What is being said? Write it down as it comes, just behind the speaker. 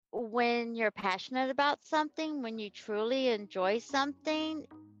when you're passionate about something, when you truly enjoy something,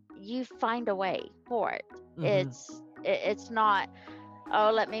 you find a way for it. Mm-hmm. It's not,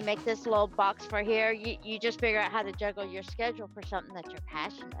 oh, let me make this little box for here. You just figure out how to juggle your schedule for something that you're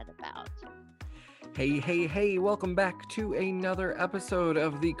passionate about. Hey, hey, hey, welcome back to another episode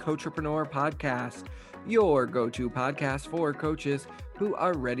of the Coachpreneur Podcast, your go to podcast for coaches who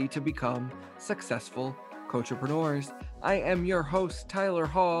are ready to become successful coachpreneurs. I am your host, Tyler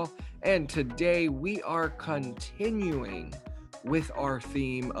Hall, and today we are continuing with our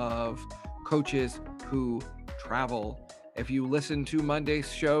theme of coaches who travel. If you listened to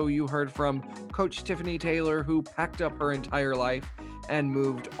Monday's show, you heard from Coach Tiffany Taylor, who packed up her entire life and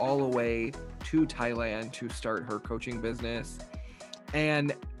moved all the way to Thailand to start her coaching business.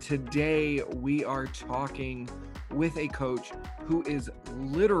 And today we are talking with a coach who is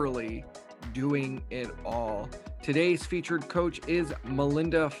literally doing it all. Today's featured coach is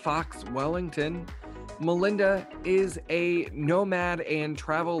Malinda Fox-Wellington. Malinda is a nomad and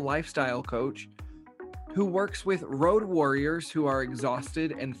travel lifestyle coach who works with road warriors who are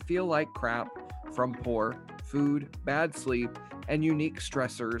exhausted and feel like crap from poor food, bad sleep, and unique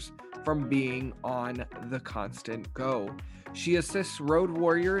stressors from being on the constant go. She assists road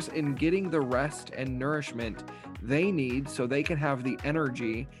warriors in getting the rest and nourishment they need so they can have the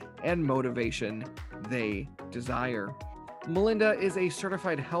energy and motivation they desire. Malinda is a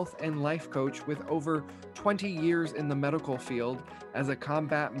certified health and life coach with over 20 years in the medical field as a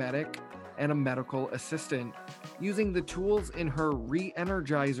combat medic and a medical assistant. Using the tools in her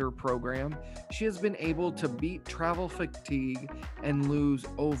Re-Energizer program, she has been able to beat travel fatigue and lose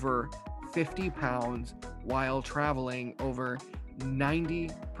over 50 pounds while traveling over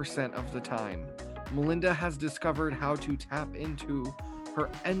 90% of the time. Malinda has discovered how to tap into her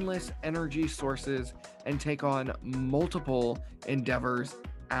endless energy sources and take on multiple endeavors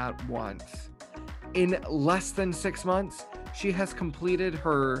at once. In less than 6 months, she has completed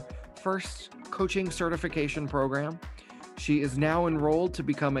her first coaching certification program. She is now enrolled to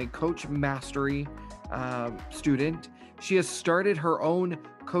become a coach mastery student. She has started her own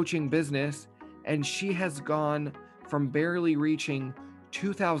coaching business, and she has gone from barely reaching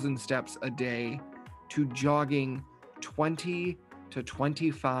 2,000 steps a day to jogging 20 to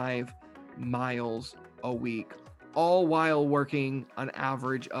 25 miles a week, all while working an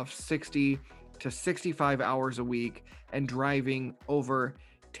average of 60 to 65 hours a week and driving over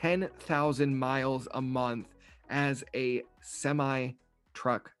 10,000 miles a month as a semi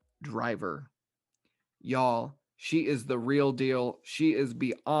truck driver. Y'all, she is the real deal. She is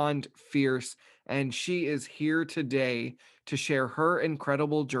beyond fierce, and she is here today to share her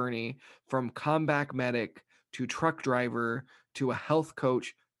incredible journey from combat medic to truck driver to a health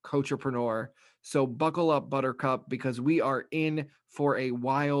coach, coachpreneur. So buckle up, Buttercup, because we are in for a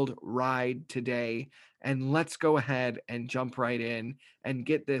wild ride today. And let's go ahead and jump right in and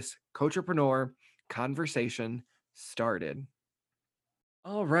get this coachpreneur conversation started.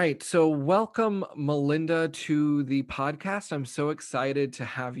 All right. So, welcome, Malinda, to the podcast. I'm so excited to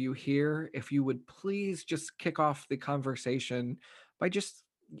have you here. If you would please just kick off the conversation by just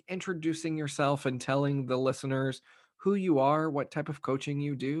introducing yourself and telling the listeners who you are, what type of coaching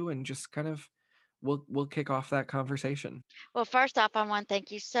you do, and just kind of we'll kick off that conversation. Well, first off, I want to thank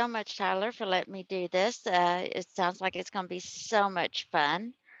you so much, Tyler, for letting me do this. It sounds like it's going to be so much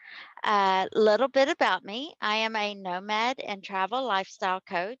fun. A little bit about me: I am a nomad and travel lifestyle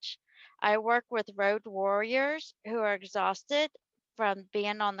coach. I work with road warriors who are exhausted from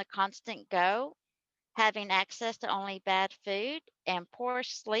being on the constant go, having access to only bad food and poor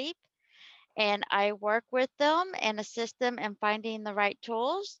sleep. And I work with them and assist them in finding the right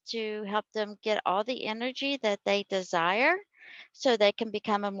tools to help them get all the energy that they desire so they can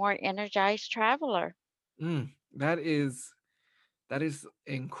become a more energized traveler. Mm, that is that is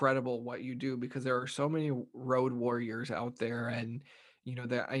incredible what you do because there are so many road warriors out there, and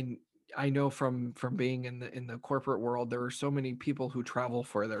that I know from being in the corporate world, there are so many people who travel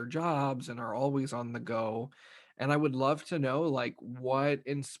for their jobs and are always on the go. And I would love to know, like, what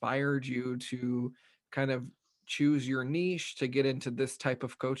inspired you to kind of choose your niche to get into this type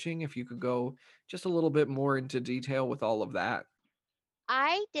of coaching, if you could go just a little bit more into detail with all of that.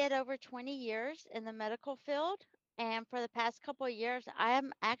 I did over 20 years in the medical field, and for the past couple of years, I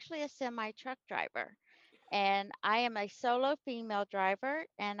am actually a semi truck driver. And I am a solo female driver,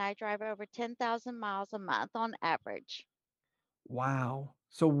 and I drive over 10,000 miles a month on average. Wow.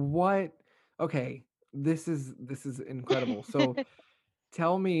 So what okay, this is incredible. So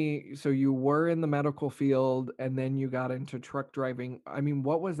tell me, so you were in the medical field and then you got into truck driving. I mean,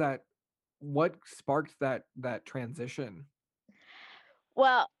 what was that, what sparked that transition?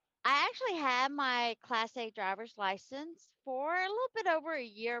 Well, actually had my Class A driver's license for a little bit over a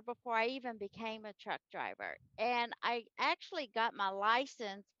year before I even became a truck driver. And I actually got my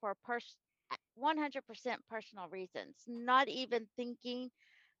license for 100% personal reasons, not even thinking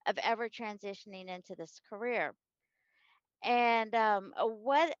of ever transitioning into this career. And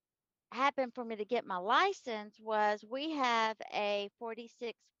what happened for me to get my license was we have a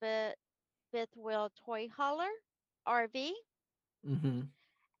 46-foot fifth wheel toy hauler RV. Mm-hmm.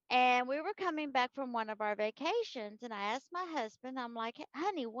 And we were coming back from one of our vacations, and I asked my husband, I'm like,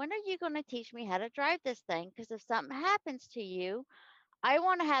 honey, when are you going to teach me how to drive this thing? Because if something happens to you, I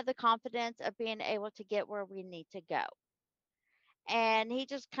want to have the confidence of being able to get where we need to go. And he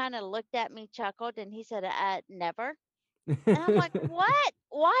just kind of looked at me, chuckled, and he said, never. And I'm like, what?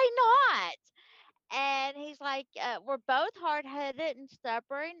 Why not? And he's like, we're both hard headed and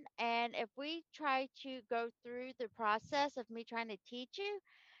stubborn. And if we try to go through the process of me trying to teach you,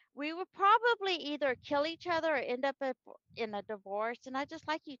 we would probably either kill each other or end up in a divorce. And I just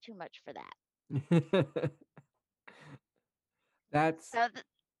like you too much for that. That's So,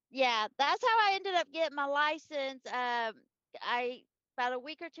 yeah, that's how I ended up getting my license. I About a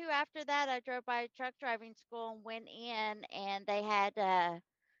week or two after that, I drove by truck driving school and went in, and they had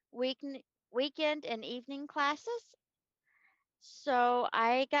week weekend and evening classes. So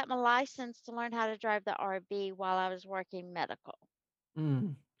I got my license to learn how to drive the RV while I was working medical.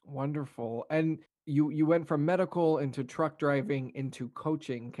 mm, wonderful. And you went from medical into truck driving into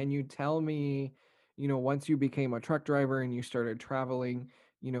coaching. Can you tell me, once you became a truck driver and you started traveling,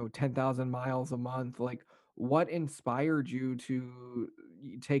 10,000 miles a month, like what inspired you to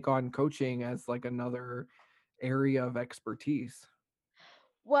take on coaching as like another area of expertise?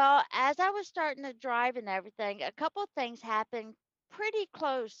 Well, as I was starting to drive and everything, a couple of things happened pretty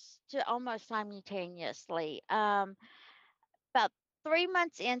close to almost simultaneously. About 3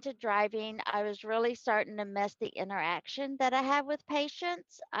 months into driving, I was really starting to miss the interaction that I have with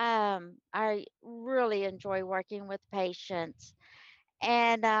patients. I really enjoy working with patients.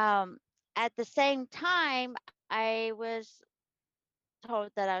 And at the same time, I was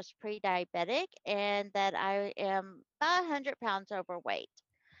told that I was pre-diabetic and that I am about 100 pounds overweight.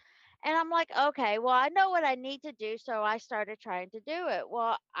 And I'm like, okay, well, I know what I need to do. So I started trying to do it.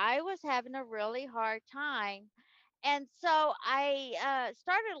 Well, I was having a really hard time. And so I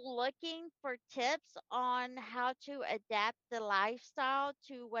started looking for tips on how to adapt the lifestyle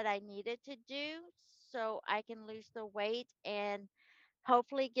to what I needed to do so I can lose the weight and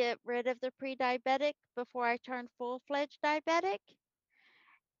hopefully get rid of the pre diabetic before I turn full fledged diabetic.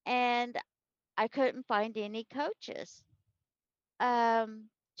 And I couldn't find any coaches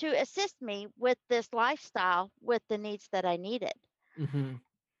to assist me with this lifestyle with the needs that I needed. Mhm.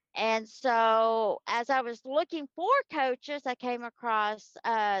 And so, as I was looking for coaches, I came across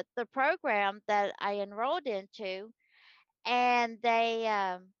the program that I enrolled into, and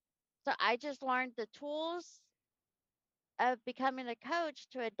so I just learned the tools of becoming a coach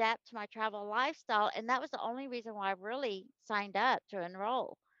to adapt to my travel lifestyle. And that was the only reason why I really signed up to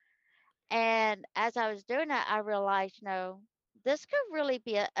enroll. And as I was doing that, I realized, this could really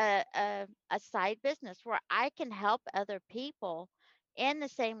be a side business where I can help other people in the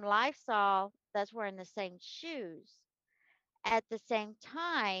same lifestyle that's wearing the same shoes at the same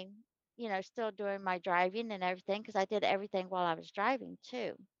time, still doing my driving and everything because I did everything while I was driving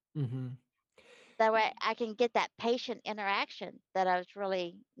too. Mhm. That way I can get that patient interaction that I was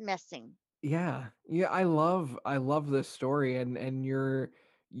really missing. Yeah. Yeah, I love this story, and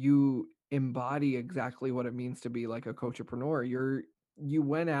you embody exactly what it means to be like a coachpreneur. You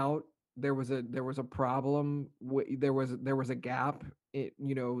went out, there was a problem, there was a gap,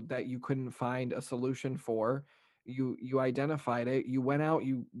 that you couldn't find a solution for. You identified it, you went out,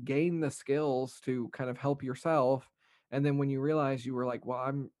 you gained the skills to kind of help yourself, and then when you realized, you were like, "Well,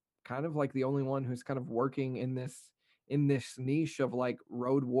 I'm kind of like the only one who's kind of working in this niche of like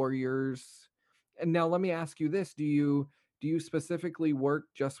road warriors." And now let me ask you this, do you specifically work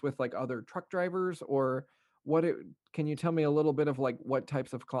just with like other truck drivers, or what it, can you tell me a little bit of like what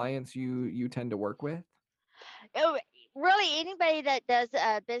types of clients you tend to work with? Oh, really, anybody that does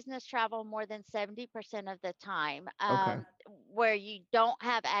business travel more than 70% of the time, Okay. where you don't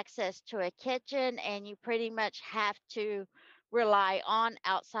have access to a kitchen and you pretty much have to rely on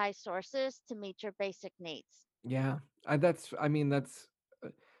outside sources to meet your basic needs. Yeah, that's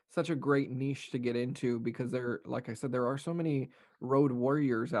such a great niche to get into, because there, like I said, there are so many road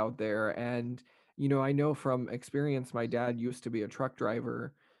warriors out there, and I know from experience, my dad used to be a truck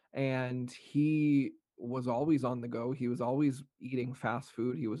driver, and he was always on the go. He was always eating fast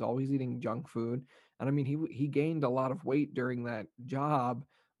food. He was always eating junk food, and I mean, he gained a lot of weight during that job,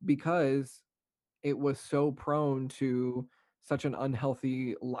 because it was so prone to such an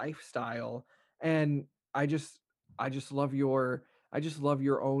unhealthy lifestyle. And I just I just love your I just love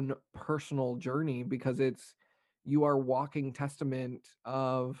your own personal journey, because it's you are walking testament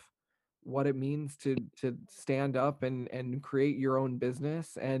of what it means to stand up and create your own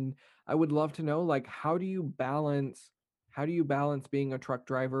business. And I would love to know, like, how do you balance being a truck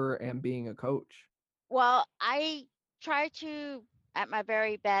driver and being a coach? Well, I try to, at my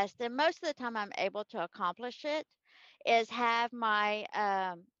very best, and most of the time I'm able to accomplish it, is have my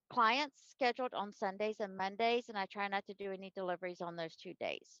clients scheduled on Sundays and Mondays, and I try not to do any deliveries on those 2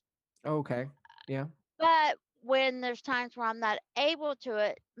 days. Okay. Yeah. But when there's times where I'm not able to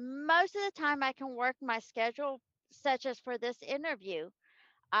it, most of the time I can work my schedule, such as for this interview.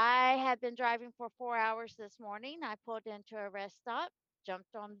 I have been driving for 4 hours this morning. I pulled into a rest stop,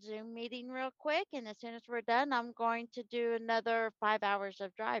 jumped on Zoom meeting real quick, and as soon as we're done, I'm going to do another 5 hours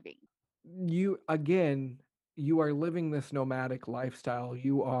of driving. You again, you are living this nomadic lifestyle.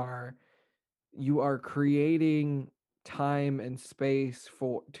 You are creating time and space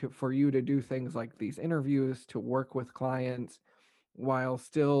for you to do things like these interviews, to work with clients, while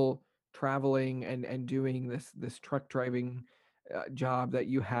still traveling and doing this truck driving job that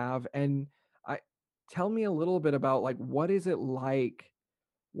you have. And I tell me a little bit about, like, what is it like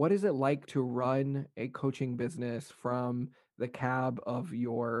to run a coaching business from the cab of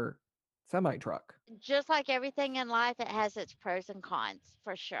your semi truck? Just like everything in life, it has its pros and cons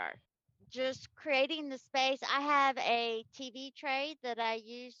for sure. Just creating the space. I have a TV tray that I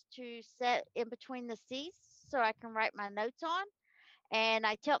use to set in between the seats so I can write my notes on. And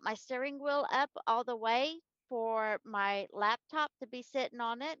I tilt my steering wheel up all the way for my laptop to be sitting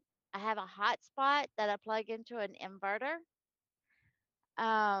on it. I have a hotspot that I plug into an inverter.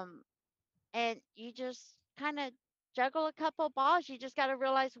 Um, and you just kind of juggle a couple balls. You just got to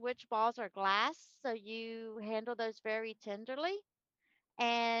realize which balls are glass, so you handle those very tenderly,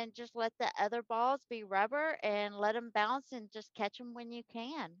 and just let the other balls be rubber and let them bounce and just catch them when you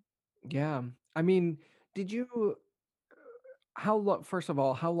can. Yeah. I mean, did you how long first of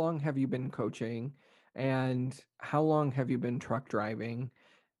all, how long have you been coaching, and how long have you been truck driving?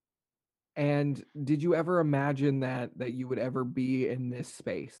 And did you ever imagine that you would ever be in this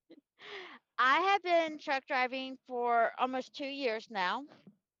space? I have been truck driving for almost 2 years now,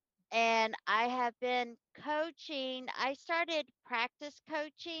 and I have been coaching. I started practice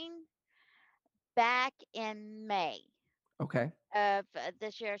coaching back in May Okay. of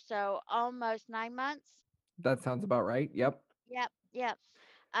this year, so almost 9 months. That sounds about right. Yep. Yep, yep.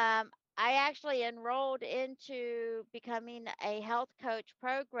 I actually enrolled into becoming a health coach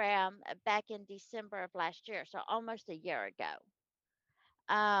program back in December of last year, so almost a year ago.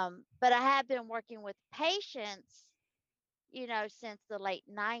 But I have been working with patients, since the late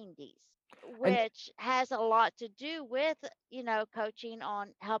 90s, And which has a lot to do with, coaching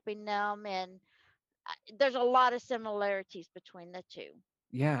on helping them. And there's a lot of similarities between the two.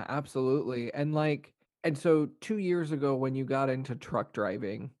 yeah, absolutely. And so 2 years ago when you got into truck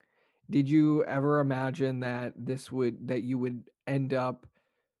driving, did you ever imagine that you would end up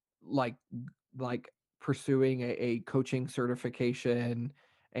like like pursuing a coaching certification?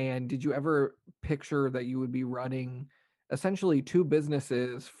 And did you ever picture that you would be running essentially 2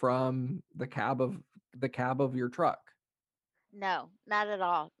 businesses from the cab of your truck? No, not at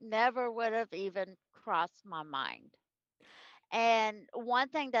all. Never would have even crossed my mind. And one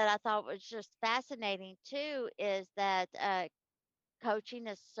thing that I thought was just fascinating too is that coaching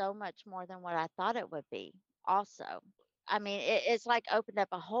is so much more than what I thought it would be, also. I mean, it's like opened up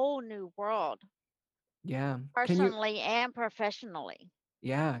a whole new world, Yeah. personally and professionally.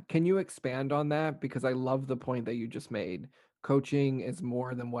 Can you expand on that? Because I love the point that you just made. Coaching is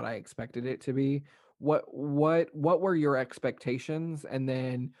more than what I expected it to be. What were your expectations, and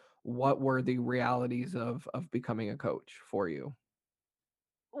then what were the realities of becoming a coach for you?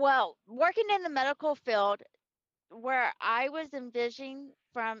 Well, working in the medical field, where I was envisioning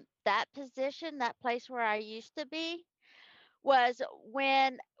from that position, that place where I used to be, was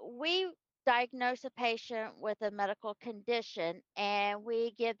when we diagnose a patient with a medical condition and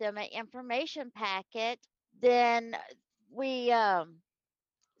we give them an information packet, then we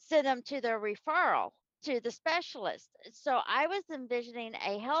send them to their referral to the specialist. So I was envisioning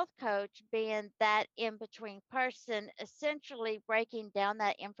a health coach being that in between person, essentially breaking down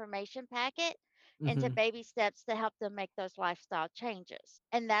that information packet into Mhm. baby steps to help them make those lifestyle changes.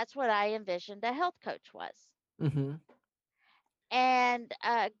 And that's what I envisioned a health coach was. Mhm. And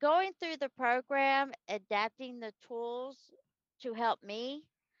going through the program, adapting the tools to help me.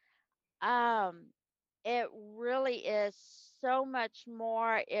 Um, It really is so much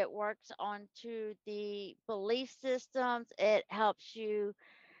more. It works onto the belief systems. It helps you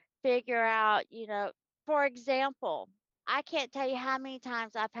figure out, for example, I can't tell you how many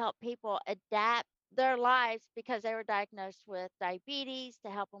times I've helped people adapt their lives because they were diagnosed with diabetes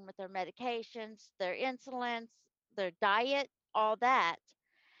to help them with their medications, their insulins, their diet, all that.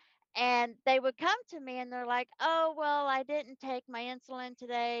 And they would come to me and they're like, "Oh, well, I didn't take my insulin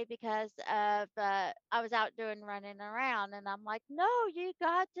today because of I was out doing running around." And I'm like, "No, you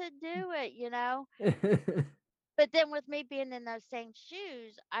got to do it." But then with me being in those same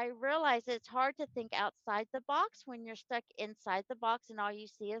shoes, I realize it's hard to think outside the box when you're stuck inside the box and all you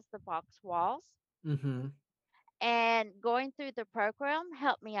see is the box walls. Mhm. And going through the program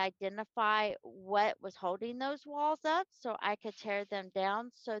helped me identify what was holding those walls up so I could tear them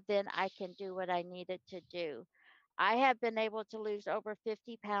down so then I can do what I needed to do. I have been able to lose over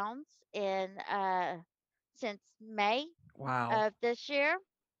 50 pounds in since May Wow. of this year.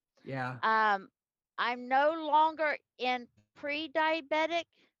 Yeah. Um, I'm no longer in pre-diabetic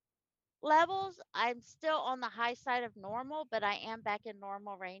levels. I'm still on the high side of normal, but I am back in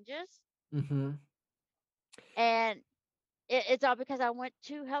normal ranges. Mhm. And it's all because I went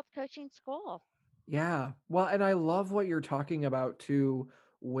to health coaching school. Yeah. Well, and I love what you're talking about too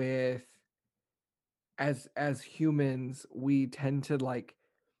with as humans, we tend to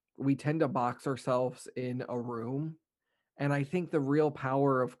box ourselves in a room. And I think the real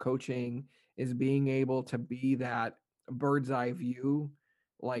power of coaching is being able to be that bird's eye view,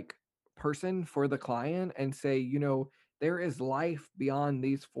 like, person for the client and say, there is life beyond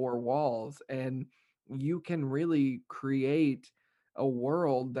these four walls, and you can really create a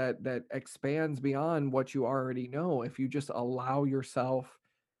world that expands beyond what you already know if you just allow yourself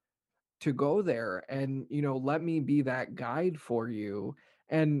to go there and let me be that guide for you.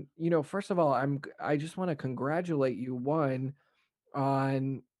 And first of all, I just want to congratulate you, one,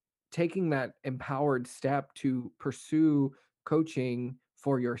 on taking that empowered step to pursue coaching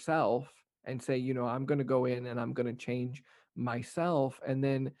for yourself and say, I'm going to go in and I'm going to change myself, and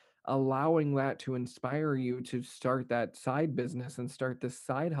then allowing that to inspire you to start that side business and start this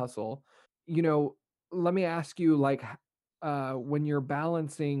side hustle. you know Let me ask you, like, when you're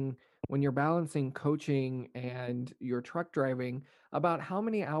balancing coaching and your truck driving, about how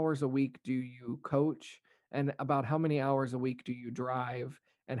many hours a week do you coach, and about how many hours a week do you drive,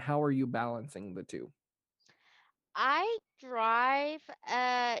 and how are you balancing the two? I drive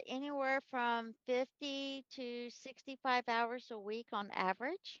anywhere from 50 to 65 hours a week on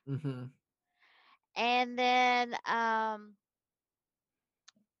average. Mhm. And then,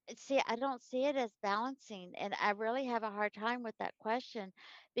 see, I don't see it as balancing. And I really have a hard time with that question Mm.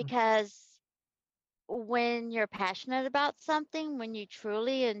 because when you're passionate about something, when you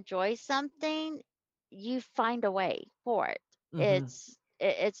truly enjoy something, you find a way for it. Mhm.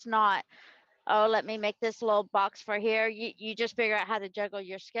 It's not, oh, let me make this little box for here. You just figure out how to juggle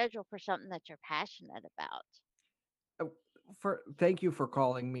your schedule for something that you're passionate about. Oh, for thank you for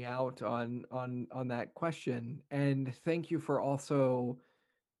calling me out on that question, and thank you for also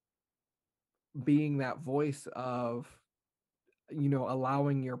being that voice of,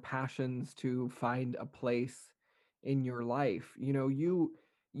 allowing your passions to find a place in your life.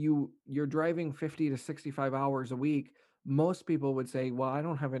 You're driving 50 to 65 hours a week. Most people would say, "Well, I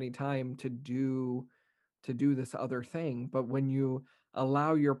don't have any time to do this other thing." But when you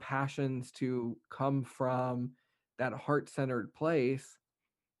allow your passions to come from that heart-centered place,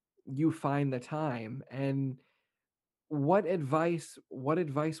 you find the time. And what advice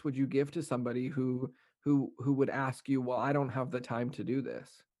would you give to somebody who would ask you, "Well, I don't have the time to do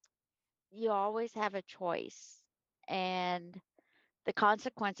this?" You always have a choice, and the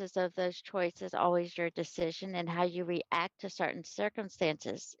consequences of those choices always your decision, and how you react to certain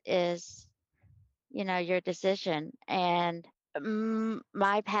circumstances is, your decision. And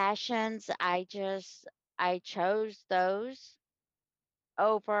my passions, I chose those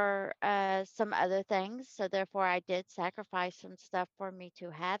over some other things. So therefore, I did sacrifice some stuff for me to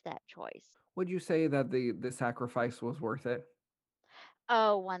have that choice. Would you say that the sacrifice was worth it?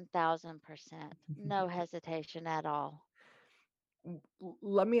 Oh, 1000%. No hesitation at all.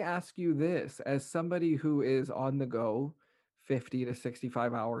 Let me ask you this, as somebody who is on the go 50 to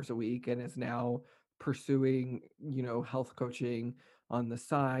 65 hours a week and is now pursuing, health coaching on the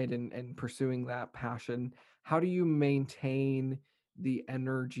side, and pursuing that passion, how do you maintain the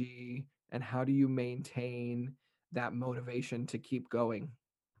energy, and how do you maintain that motivation to keep going?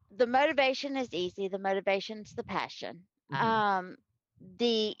 The motivation is easy. The motivation's the passion. Mhm.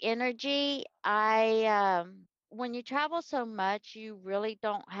 The energy, when you travel so much, you really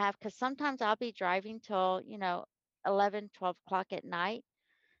don't have, because sometimes I'll be driving till, 11, 12 o'clock at night.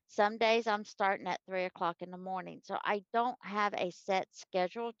 Some days I'm starting at 3 o'clock in the morning. So I don't have a set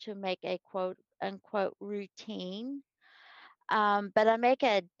schedule to make a quote unquote routine. But I make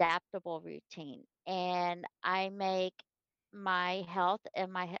an adaptable routine, and I make my health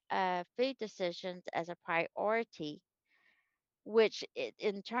and my food decisions as a priority, which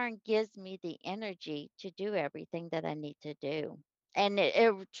in turn gives me the energy to do everything that I need to do. And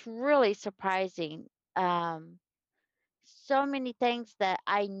it's really surprising. So many things that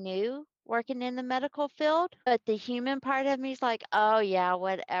I knew working in the medical field, but the human part of me is like, oh, yeah,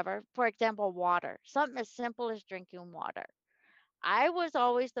 whatever. For example, water, something as simple as drinking water. I was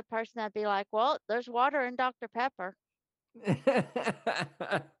always the person that'd be like, well, there's water in Dr. Pepper.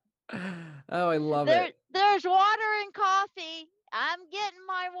 Oh, I love it. There's water in coffee. I'm getting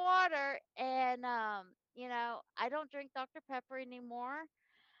my water. And, I don't drink Dr. Pepper anymore.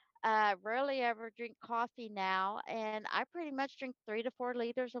 Rarely ever drink coffee now. And I pretty much drink 3 to 4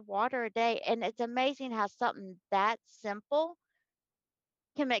 liters of water a day. And it's amazing how something that simple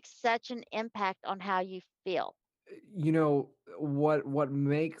can make such an impact on how you feel. You know, what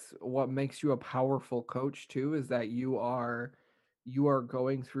makes you a powerful coach too is that you are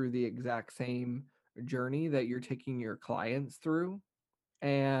going through the exact same journey that you're taking your clients through.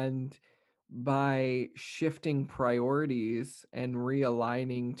 And by shifting priorities and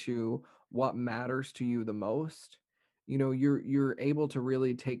realigning to what matters to you the most, you're able to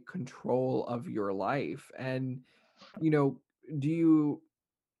really take control of your life. And you know, do you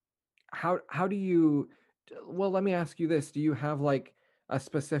how do you well, let me ask you this. Do you have like a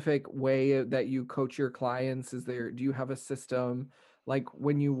specific way that you coach your clients? Do you have a system? Like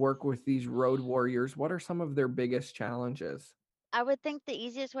when you work with these road warriors, what are some of their biggest challenges? I would think the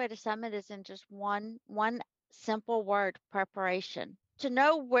easiest way to sum it is in just one simple word: preparation. To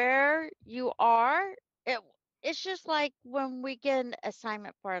know where you are, it it's just like when we get an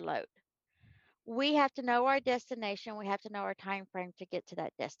assignment for a load. We have to know our destination, we have to know our time frame to get to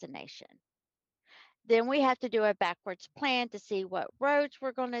that destination. Then we have to do a backwards plan to see what roads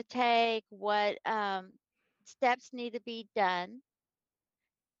we're going to take, what steps need to be done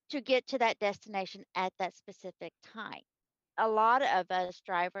to get to that destination at that specific time. A lot of us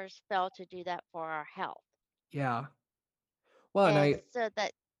drivers fail to do that for our health. Yeah. Well, and And I so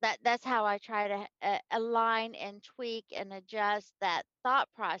that's how I try to align and tweak and adjust that thought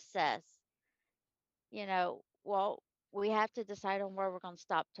process. Well, we have to decide on where we're going to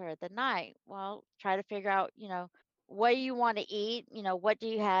stop for the night. Well, try to figure out, what do you want to eat? What do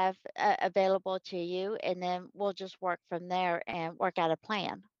you have available to you? And then we'll just work from there and work out a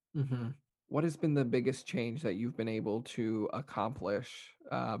plan. Mhm. What has been the biggest change that you've been able to accomplish,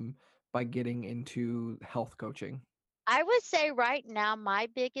 by getting into health coaching? I would say right now, my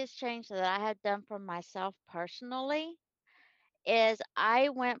biggest change that I have done for myself personally is I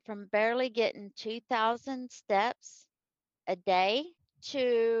went from barely getting 2,000 steps a day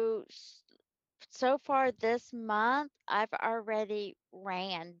to so far this month, I've already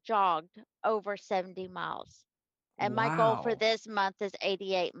jogged over 70 miles. And my goal for Wow. this month is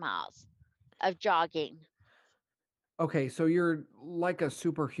 88 miles of jogging. Okay, so you're like a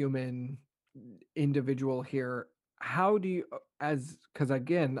superhuman individual here. How do you as because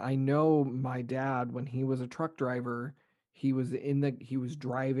again, I know my dad when he was a truck driver, he was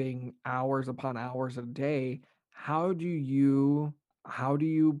driving hours upon hours a day. How do you how do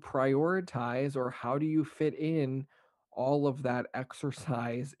you prioritize or how do you fit in all of that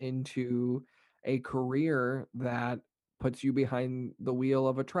exercise into a career that puts you behind the wheel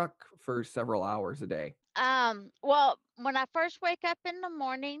of a truck for several hours a day? Well, when I first wake up in the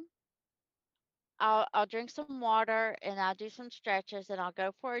morning, I'll drink some water and I'll do some stretches and I'll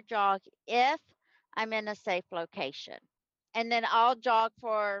go for a jog if I'm in a safe location. And then I'll jog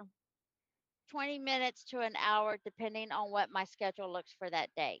for 20 minutes to an hour, depending on what my schedule looks for that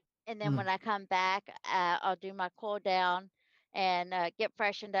day. And then Mm, when I come back, I'll do my cool down and get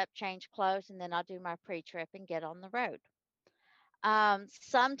freshened up, change clothes, and then I'll do my pre trip and get on the road.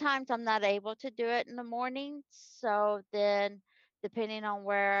 Sometimes I'm not able to do it in the morning. So then, depending on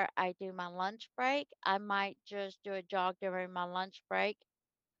where I do my lunch break, I might just do a jog during my lunch break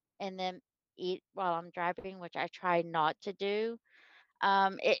and then eat while I'm driving, which I try not to do.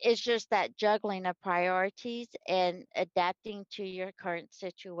 It's just that juggling of priorities and adapting to your current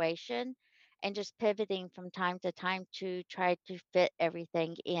situation and just pivoting from time to time to try to fit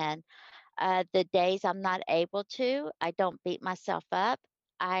everything in. The days I'm not able to, I don't beat myself up.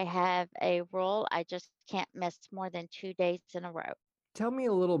 I have a rule: I just can't miss more than 2 days in a row. Tell me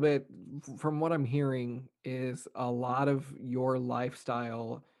a little bit, from what I'm hearing is a lot of your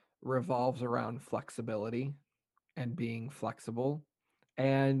lifestyle revolves around flexibility and being flexible.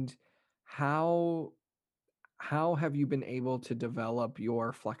 And how how have you been able to develop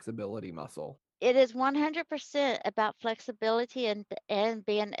your flexibility muscle? It is 100% about flexibility and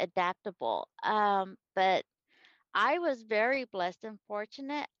being adaptable. But I was very blessed and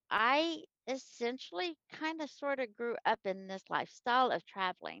fortunate. I essentially kind of sort of grew up in this lifestyle of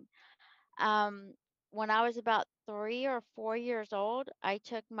traveling. Um, when I was about 3 or 4 years old, I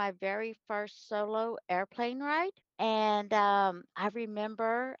took my very first solo airplane ride. And I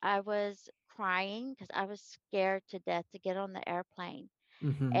remember I was crying because I was scared to death to get on the airplane.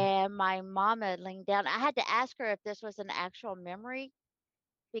 Mhm. And my mama leaned down. I had to ask her if this was an actual memory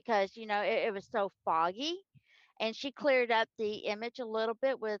because, it was so foggy. And she cleared up the image a little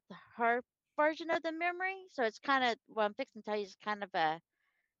bit with her version of the memory. So it's kind of, what I'm fixing to tell you is kind of a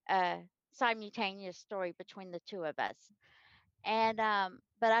simultaneous story between the two of us. And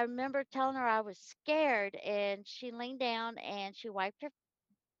but I remember telling her I was scared, and she leaned down and she wiped her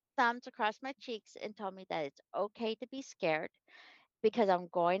thumbs across my cheeks and told me that it's okay to be scared because I'm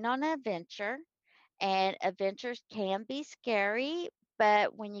going on an adventure, and adventures can be scary,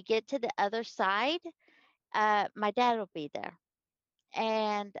 but when you get to the other side, my dad will be there.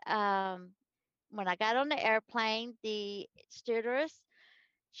 And when I got on the airplane, the stewardess,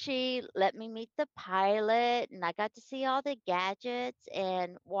 she let me meet the pilot, and I got to see all the gadgets.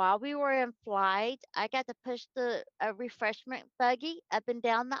 And while we were in flight, I got to push the refreshment buggy up and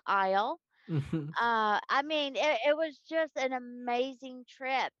down the aisle. Mhm. I mean, it was just an amazing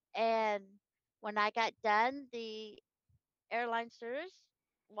trip. And when I got done, the airline stewardess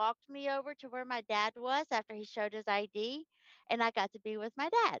walked me over to where my dad was after he showed his ID, and I got to be with my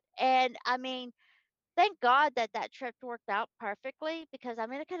dad. And I mean, thank God that that trip worked out perfectly because I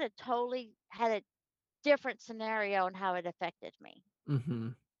mean, it could have totally had a different scenario and how it affected me.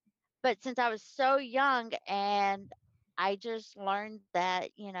 Mhm. But since I was so young and I just learned that,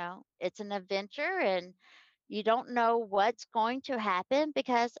 it's an adventure and you don't know what's going to happen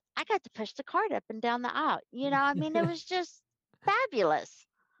because I got to push the cart up and down the aisle. I mean, it was just fabulous.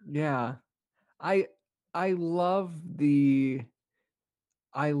 Yeah. I I love the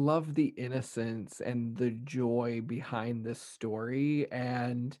I love the innocence and the joy behind this story,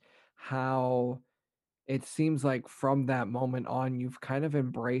 and how it seems like from that moment on, you've kind of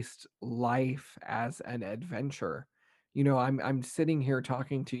embraced life as an adventure. I'm sitting here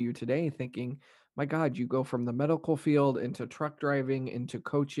talking to you today thinking, my God, you go from the medical field into truck driving, into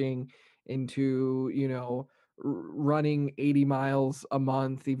coaching, into, running 80 miles a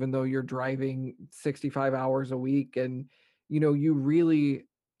month, even though you're driving 65 hours a week. And, you really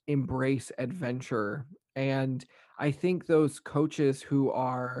embrace adventure. And I think those coaches who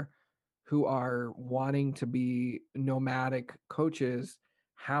are wanting to be nomadic coaches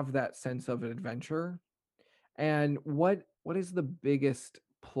have that sense of adventure. And what is the biggest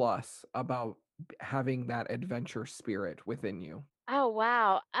plus about having that adventure spirit within you? Oh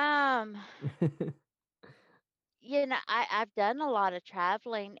wow. I've done a lot of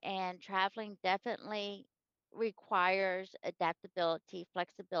traveling, and traveling definitely requires adaptability,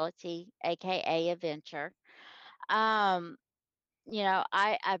 flexibility, aka adventure. Um,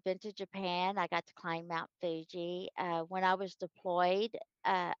 I've been to Japan. I got to climb Mount Fuji. When I was deployed,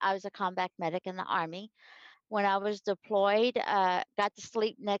 I was a combat medic in the army. When I was deployed, got to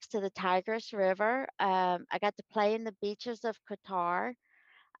sleep next to the Tigris River. I got to play in the beaches of Qatar.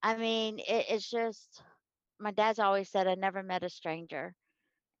 I mean, it's just my dad's always said I never met a stranger,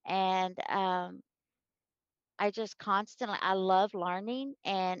 and I love learning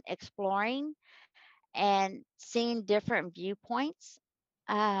and exploring and seeing different viewpoints.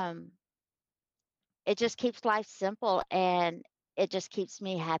 Um, it just keeps life simple and it just keeps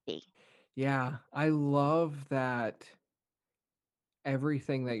me happy. Yeah, I love that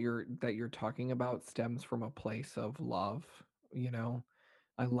everything that you're talking about stems from a place of love, you know?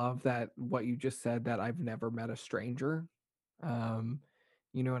 I love that what you just said, that I've never met a stranger. Um,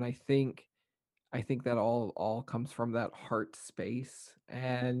 and I think that all comes from that heart space.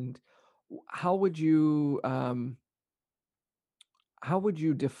 And w- how would you um how would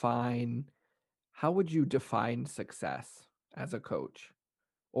you define how would you define success as a coach?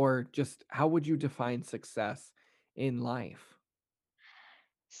 Or just how would you define success in life?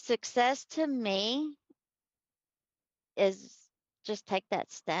 Success to me is just take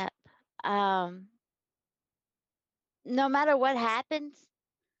that step. Um, no matter what happens,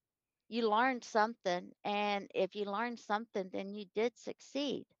 you learned something. And if you learned something, then you did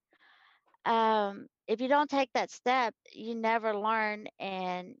succeed. If you don't take that step, you never learn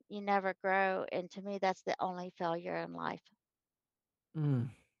and you never grow. And to me, that's the only failure in life. Mm.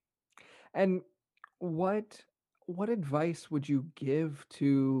 And what what advice would you give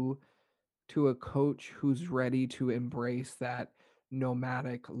to a coach who's ready to embrace that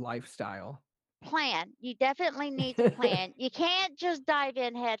nomadic lifestyle? Plan. You definitely need to plan. You can't just dive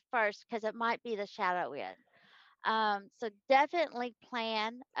in head first because it might be the shadow end. So definitely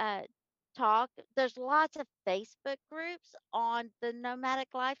plan, talk. There's lots of Facebook groups on the nomadic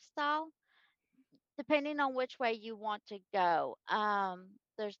lifestyle, depending on which way you want to go.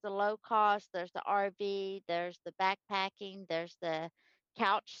 There's the low cost, there's the RV, there's the backpacking, there's the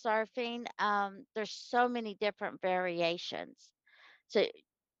couch surfing. There's so many different variations. So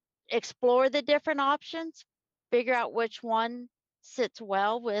explore the different options, figure out which one sits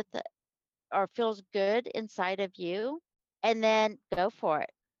well with or feels good inside of you, and then go for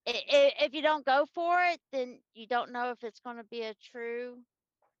it. If you don't go for it, then you don't know if it's going to be a true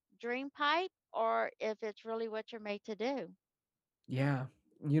dream pipe or if it's really what you're made to do. Yeah.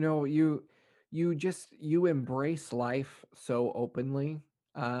 You embrace life so openly.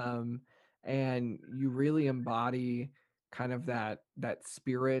 Um and you really embody kind of that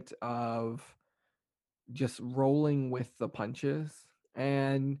spirit of just rolling with the punches.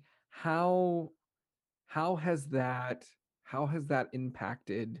 And how how has that how has that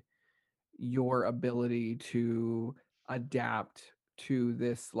impacted your ability to adapt to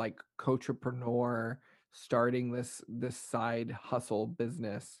this like coachpreneur starting this side hustle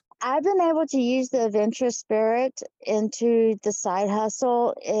business? I've been able to use the adventurous spirit into the side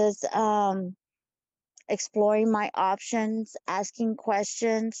hustle is exploring my options, asking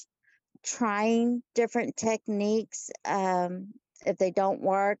questions, trying different techniques. If they don't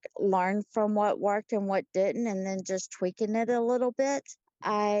work, learn from what worked and what didn't, and then just tweaking it a little bit.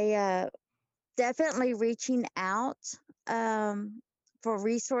 I definitely reaching out um, for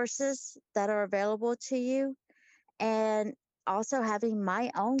resources that are available to you, and also having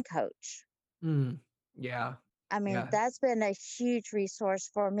my own coach. Mm, yeah. I mean, Yeah. that's been a huge resource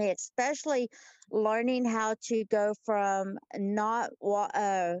for me, especially learning how to go from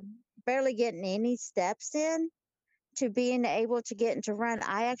barely getting any steps in to being able to get into run.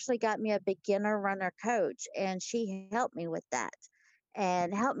 I actually got me a beginner runner coach, and she helped me with that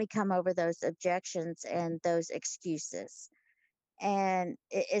and helped me come over those objections and those excuses. And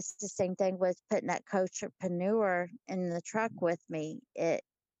it's the same thing with putting that coachpreneur in the truck with me. It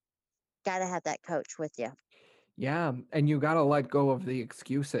got to have that coach with you. Yeah, and you gotta let go of the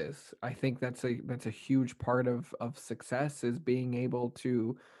excuses. I think that's a huge part of success is being able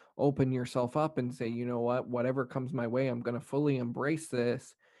to open yourself up and say, you know what, whatever comes my way, I'm gonna fully embrace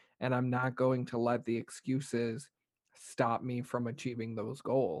this, and I'm not going to let the excuses stop me from achieving those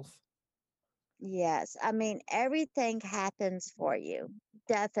goals. Yes, I mean, everything happens for you,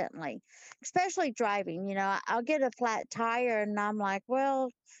 definitely. Especially driving, I'll get a flat tire and I'm like, well,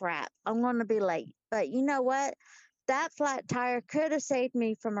 crap, I'm going to be late. But you know what? That flat tire could have saved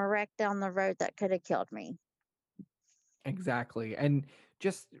me from a wreck down the road that could have killed me. Exactly. And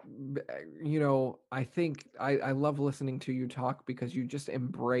just I think I love listening to you talk because you just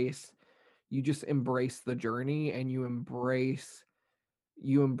embrace the journey, and you embrace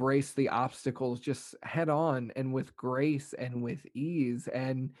the obstacles just head on and with grace and with ease.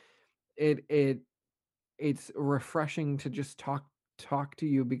 And it it's refreshing to just talk to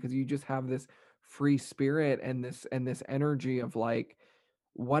you because you just have this free spirit and this energy of like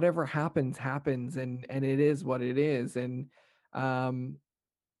whatever happens happens, and it is what it is. And um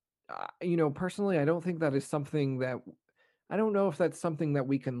personally, I don't think that is something that I don't know if that's something that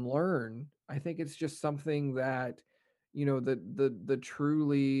we can learn. I think it's just something that, the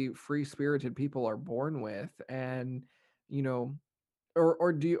truly free-spirited people are born with. And, you know,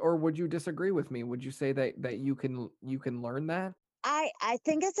 or would you disagree with me? Would you say that you can learn that? I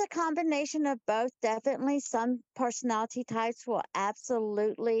think it's a combination of both. Definitely, some personality types will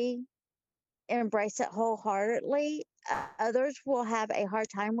absolutely embrace it wholeheartedly. Others will have a hard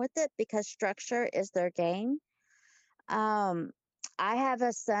time with it because structure is their game. Um, I have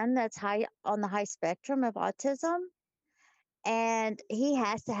a son that's high on the high spectrum of autism, and he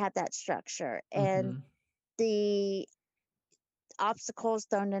has to have that structure. And Mhm. the obstacles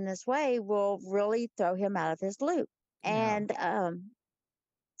thrown in his way will really throw him out of his loop. Yeah.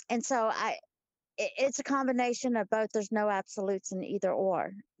 And so it's a combination of both. There's no absolutes in either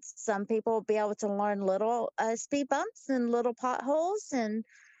or. Some people will be able to learn little speed bumps and little potholes, and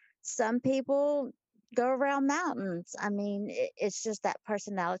some people go around mountains. I mean, it's just that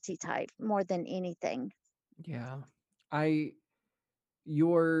personality type more than anything. Yeah. I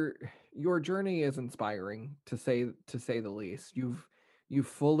your your journey is inspiring, to say the least. You've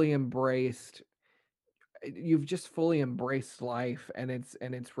fully embraced you've just fully embraced life, and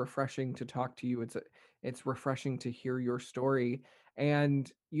it's refreshing to talk to you. It's refreshing to hear your story.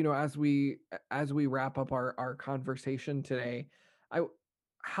 And as we wrap up our conversation today, I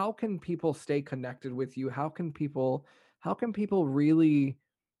how can people stay connected with you? How can people really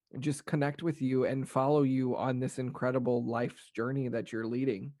just connect with you and follow you on this incredible life's journey that you're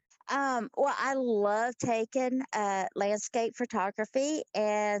leading? Well, I love taking landscape photography,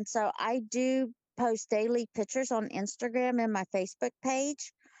 and so I do post daily pictures on Instagram and my Facebook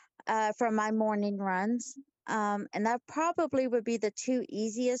page from my morning runs. And that probably would be the two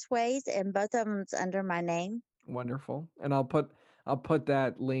easiest ways, and both of them's under my name. Wonderful. And I'll put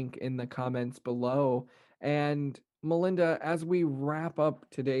that link in the comments below. And Melinda, as we wrap up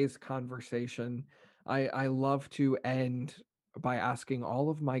today's conversation, I love to end by asking all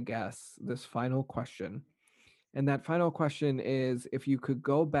of my guests this final question. And that final question is, if you could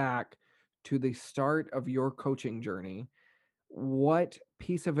go back to the start of your coaching journey, what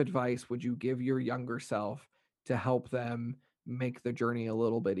piece of advice would you give your younger self to help them make the journey a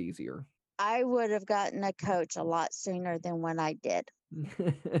little bit easier? I would have gotten a coach a lot sooner than when I did.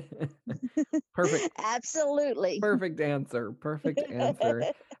 Perfect. Absolutely. Perfect answer. Perfect answer.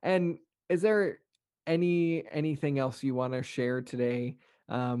 And is there anything else you want to share today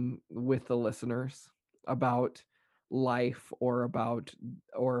with the listeners about life, or about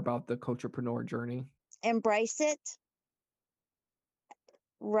the coachpreneur journey? Embrace it,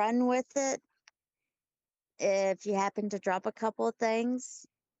 run with it. If you happen to drop a couple of things,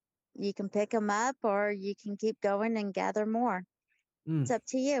 you can pick them up or you can keep going and gather more. Mm, It's up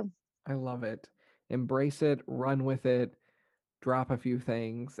to you. I love it. Embrace it, run with it, drop a few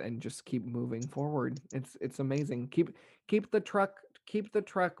things, and just keep moving forward. It's amazing. Keep the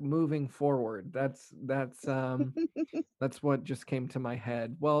truck moving forward. That's what just came to my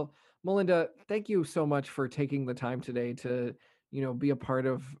head. Well, Melinda, thank you so much for taking the time today to, be a part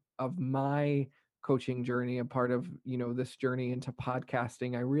of my coaching journey, a part of, this journey into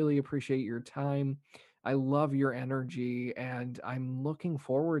podcasting. I really appreciate your time. I love your energy, and I'm looking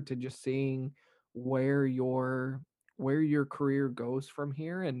forward to just seeing where your career goes from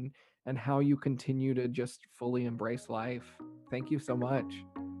here, and how you continue to just fully embrace life. Thank you so much.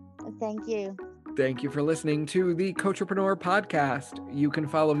 Thank you. Thank you for listening to the Coachpreneur podcast. You can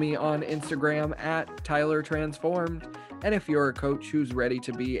follow me on Instagram at Tyler Transformed. And if you're a coach who's ready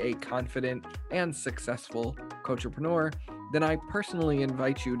to be a confident and successful coachpreneur, then I personally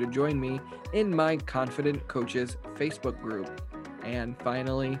invite you to join me in my Confident Coaches Facebook group. And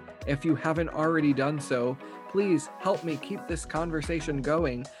finally, if you haven't already done so, please help me keep this conversation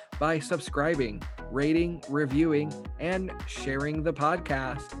going by subscribing, rating, reviewing, and sharing the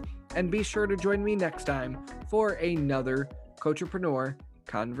podcast. And be sure to join me next time for another Coachpreneur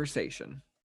conversation.